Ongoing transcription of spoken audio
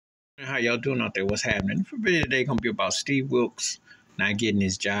How y'all doing out there? What's happening? For video today, gonna be about Steve Wilkes not getting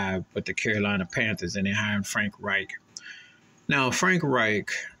his job with the Carolina Panthers and then hiring Frank Reich. Now, Frank Reich,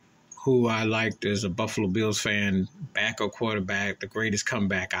 who I liked as a Buffalo Bills fan, backup quarterback, the greatest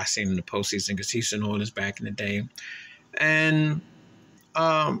comeback I seen in the postseason because he's in Orleans back in the day, and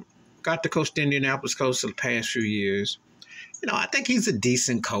got to coach the Indianapolis Colts for the past few years. I think he's a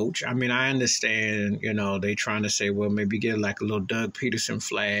decent coach. I mean, I understand, they trying to say, well, maybe get like a little Doug Peterson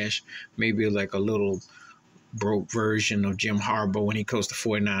flash, maybe like a little broke version of Jim Harbaugh when he coached the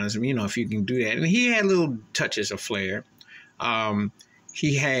 49ers. If you can do that. And he had little touches of flair.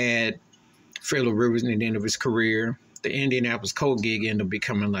 He had Phillip Rivers at the end of his career. The Indianapolis Colts gig ended up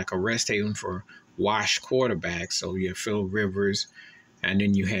becoming like a rest haven for washed quarterbacks. So you had Phillip Rivers, and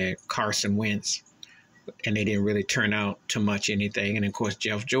then you had Carson Wentz. And they didn't really turn out to much anything. And, of course,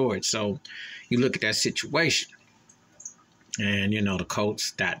 Jeff George. So you look at that situation. And, the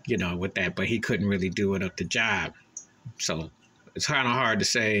Colts got, with that. But he couldn't really do it up the job. So it's kind of hard to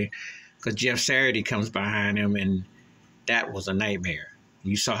say because Jeff Saturday comes behind him. And that was a nightmare.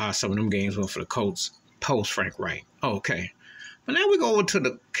 You saw how some of them games went for the Colts post Frank Reich. Okay. But now we go over to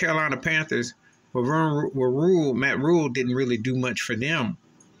the Carolina Panthers where Matt Rule didn't really do much for them.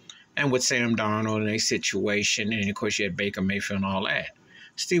 And with Sam Darnold and a situation, and of course you had Baker Mayfield and all that.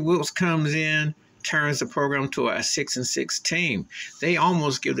 Steve Wilkes comes in, turns the program to a 6-6 team. They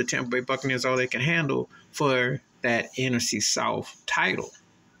almost give the Tampa Bay Buccaneers all they can handle for that NFC South title.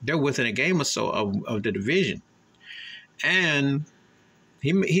 They're within a game or so of the division. And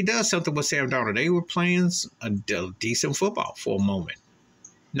he does something with Sam Darnold. They were playing a decent football for a moment.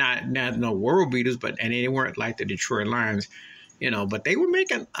 Not no world beaters, and they weren't like the Detroit Lions. But they were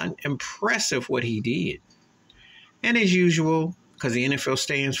making impressive what he did. And as usual, because the NFL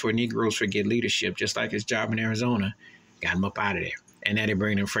stands for Negroes Forget Leadership, just like his job in Arizona, got him up out of there. And now they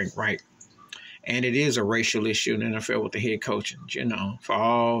bring in Frank Reich. And it is a racial issue in the NFL with the head coaching, for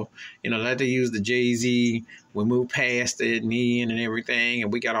all, let they use the Jay-Z, we move past the knee and everything,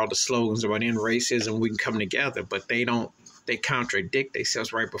 and we got all the slogans about end racism, we can come together, but they contradict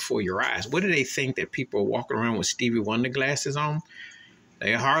themselves right before your eyes. What do they think that people are walking around with Stevie Wonder glasses on?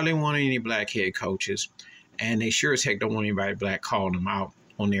 They hardly want any black head coaches, and they sure as heck don't want anybody black calling them out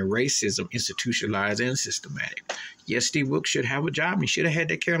on their racism, institutionalized and systematic. Yes, Steve Wilkes should have a job. He should have had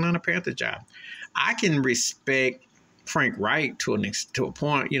that Carolina Panthers job. I can respect Frank Reich to a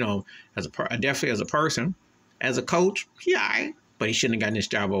point, definitely as a person. As a coach, yeah, all right, but he shouldn't have gotten this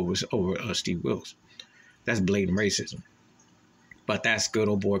job over Steve Wilkes. That's blatant racism. But that's good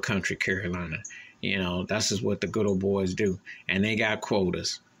old boy country, Carolina. That's just what the good old boys do. And they got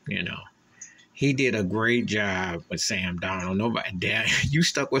quotas, He did a great job with Sam Darnold. You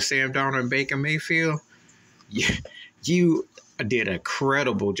stuck with Sam Darnold and Baker Mayfield? You did a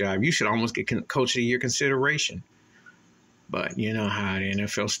credible job. You should almost get Coach of the Year consideration. But you know how the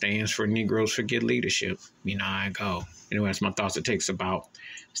NFL stands for Negroes Forget Leadership. How I go. Anyway, that's my thoughts and takes about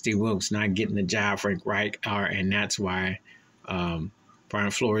Steve Wilkes not getting the job, Frank Reich, and that's why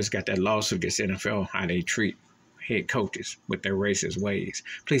Brian Flores got that lawsuit against the NFL, how they treat head coaches with their racist ways.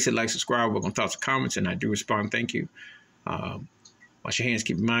 Please hit like, subscribe, work on thoughts and comments, and I do respond. Thank you. Wash your hands,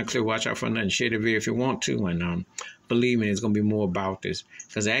 keep your mind clear, watch out for nothing, share the video if you want to, and believe me, there's going to be more about this,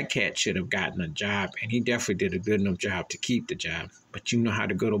 because that cat should have gotten a job, and he definitely did a good enough job to keep the job, but you know how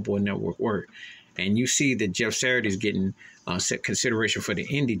the Good Old Boy Network works, and you see that Jeff Saturday's getting consideration for the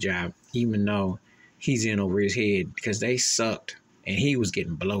Indy job, even though he's in over his head, because they sucked, and he was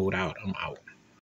getting blowed out. I'm out.